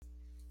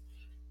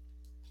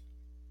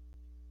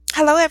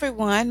Hello,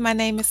 everyone. My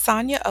name is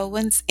Sonia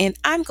Owens, and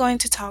I'm going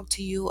to talk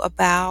to you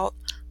about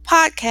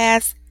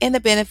podcasts and the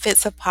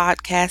benefits of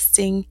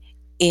podcasting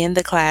in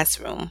the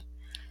classroom.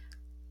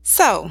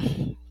 So,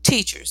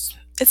 teachers,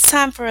 it's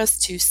time for us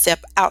to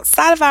step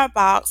outside of our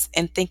box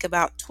and think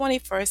about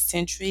 21st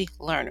century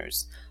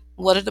learners.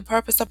 What are the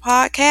purpose of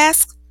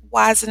podcasts?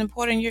 Why is it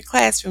important in your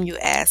classroom, you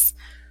ask?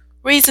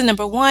 Reason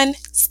number one,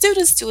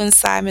 students do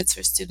assignments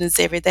for students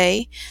every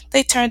day.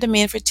 They turn them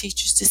in for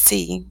teachers to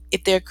see.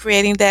 If they're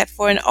creating that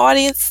for an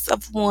audience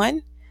of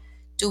one,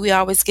 do we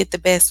always get the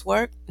best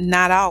work?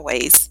 Not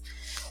always.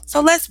 So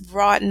let's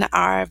broaden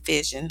our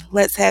vision.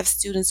 Let's have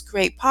students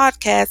create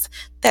podcasts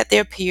that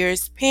their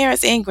peers,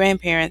 parents, and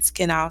grandparents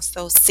can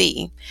also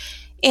see.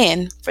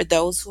 And for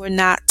those who are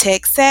not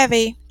tech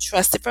savvy,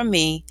 trust it from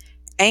me,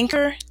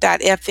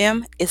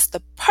 Anchor.fm is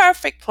the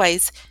perfect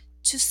place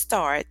to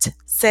start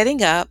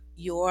setting up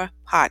your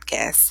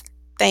podcast.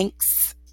 Thanks.